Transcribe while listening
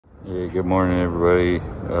Hey, good morning, everybody.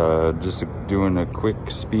 Just doing a quick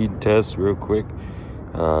speed test real quick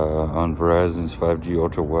on Verizon's 5G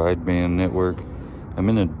ultra wideband network. I'm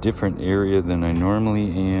in a different area than I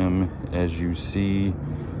normally am. As you see,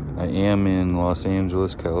 I am in Los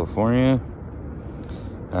Angeles, California.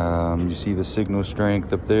 You see the signal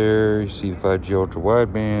strength up there. You see the 5G ultra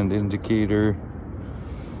wideband indicator.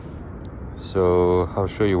 So I'll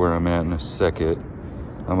show you where I'm at in a second.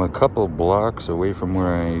 I'm a couple blocks away from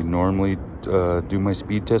where I normally do my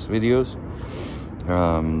speed test videos.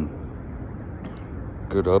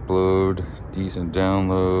 Good upload, decent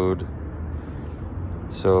download.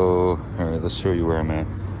 So, all right, let's show you where I'm at.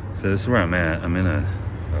 So this is where I'm at. I'm in a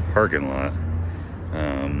parking lot.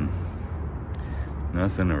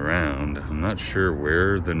 Nothing around. I'm not sure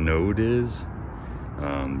where the node is.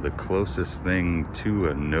 The closest thing to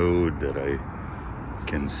a node that I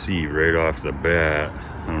can see right off the bat,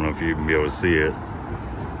 I don't know if you can be able to see it.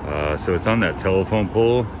 So it's on that telephone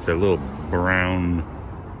pole. It's that little brown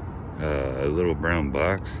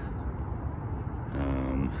box.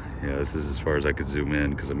 Yeah, this is as far as I could zoom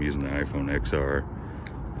in because I'm using the iPhone XR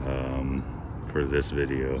for this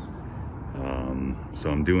video. So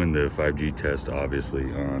I'm doing the 5G test, obviously,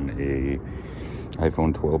 on a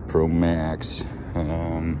iPhone 12 Pro Max.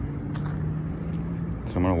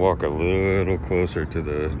 So I'm gonna walk a little closer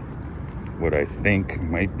to what I think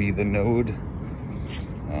might be the node,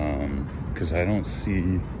 because I don't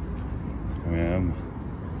see.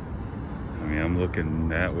 I'm looking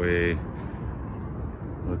that way,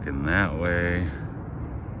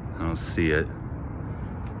 I don't see it.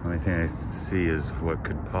 The only thing I see is what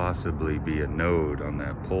could possibly be a node on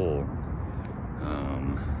that pole.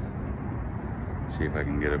 See if I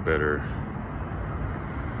can get a better.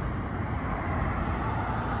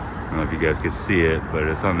 I don't know if you guys could see it, but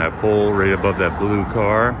it's on that pole right above that blue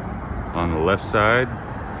car on the left side.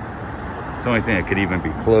 It's the only thing that could even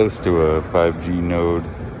be close to a 5G node.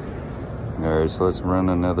 All right, so let's run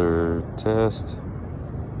another test.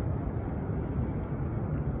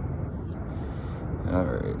 All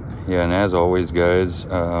right, yeah, and as always, guys,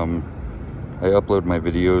 I upload my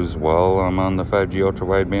videos while I'm on the 5G ultra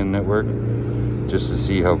wideband network, just to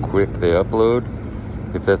see how quick they upload.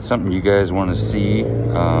 If that's something you guys want to see,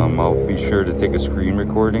 I'll be sure to take a screen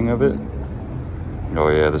recording of it. Oh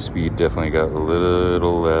yeah, the speed definitely got a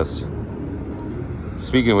little less.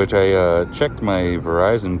 Speaking of which, I checked my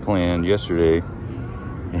Verizon plan yesterday,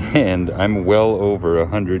 and I'm well over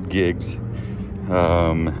 100 gigs.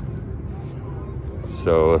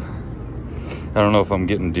 So I don't know if I'm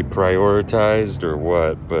getting deprioritized or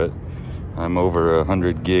what, but I'm over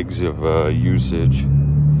 100 gigs of usage.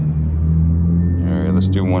 Let's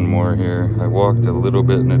do one more here. I walked a little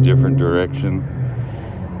bit in a different direction.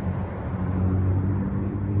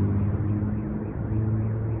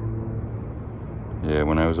 Yeah,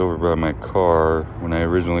 when I was over by my car, when I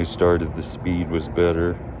originally started, the speed was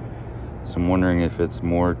better. So I'm wondering if it's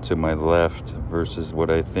more to my left versus what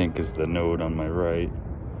I think is the node on my right.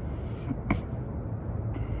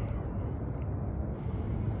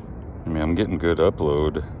 I mean, I'm getting good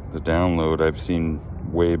upload. The download I've seen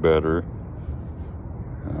way better.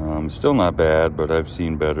 Still not bad, but I've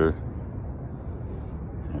seen better.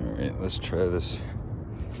 All right, let's try this.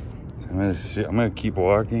 I'm gonna keep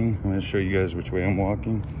walking. I'm gonna show you guys which way I'm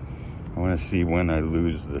walking. I want to see when I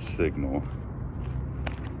lose the signal.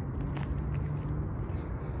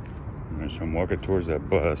 All right, so I'm walking towards that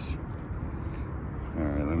bus. All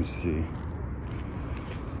right, let me see.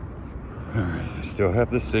 All right, I still have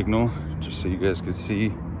the signal, just so you guys can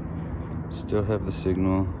see. Still have the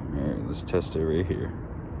signal. All right, let's test it right here.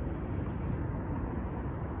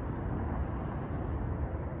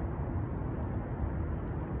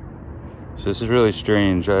 So this is really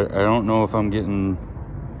strange. I don't know if I'm getting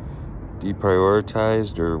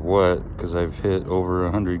deprioritized or what, because I've hit over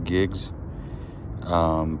 100 gigs.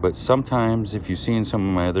 But sometimes, if you've seen some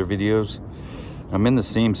of my other videos, I'm in the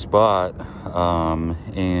same spot,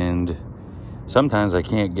 and sometimes I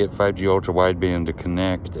can't get 5G ultra wideband to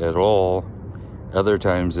connect at all. Other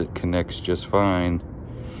times it connects just fine.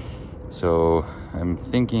 So I'm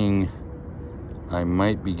thinking I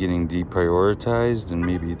might be getting deprioritized, and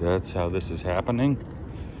maybe that's how this is happening.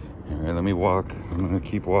 All right, let me walk. I'm gonna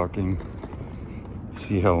keep walking.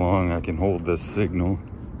 See how long I can hold this signal.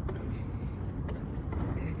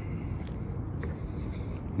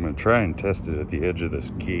 I'm gonna try and test it at the edge of this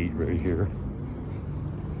gate right here.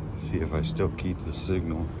 See if I still keep the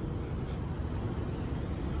signal.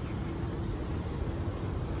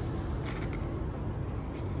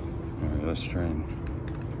 All right, let's try and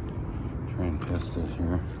test this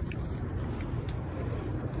here.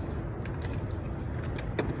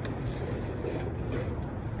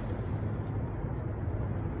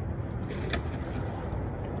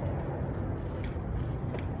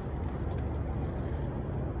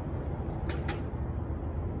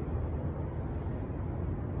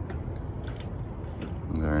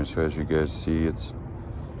 Alright, so as you guys see, it's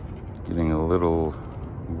getting a little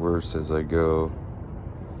worse as I go.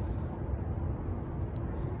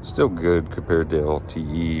 Still good compared to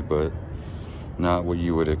LTE, but not what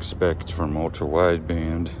you would expect from ultra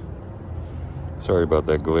wideband. Sorry about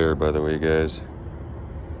that glare, by the way, guys.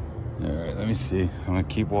 Alright, let me see. I'm gonna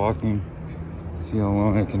keep walking, see how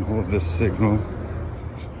long I can hold this signal.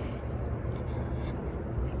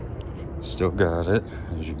 Still got it,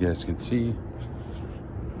 as you guys can see.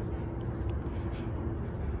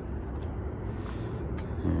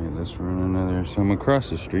 Alright, let's run another. So I'm across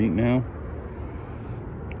the street now.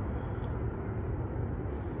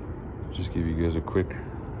 Just give you guys a quick,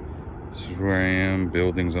 this is where I am,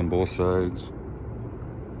 buildings on both sides.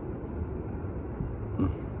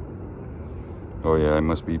 Oh yeah, I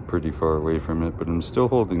must be pretty far away from it, but I'm still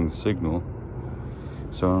holding the signal.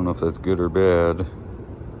 So I don't know if that's good or bad.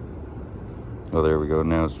 Oh, there we go,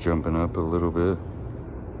 now it's jumping up a little bit.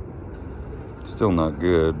 Still not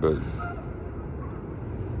good, but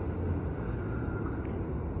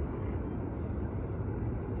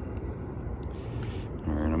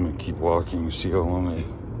alright, I'm gonna keep walking, see how long I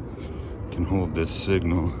can hold this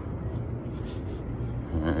signal.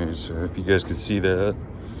 Alright, so if you guys can see that,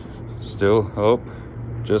 still, oh,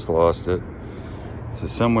 just lost it. So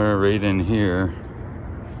somewhere right in here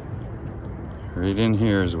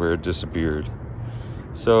is where it disappeared.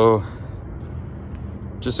 So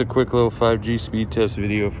just a quick little 5G speed test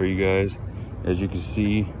video for you guys. As you can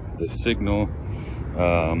see, the signal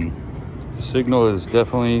is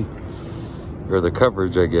definitely, or the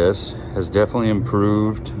coverage, I guess, has definitely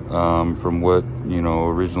improved from what, you know,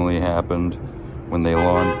 originally happened when they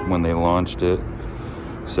launched it.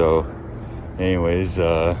 So anyways,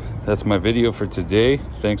 that's my video for today.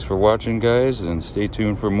 Thanks for watching, guys, and stay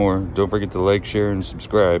tuned for more. Don't forget to like, share, and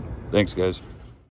subscribe. Thanks, guys.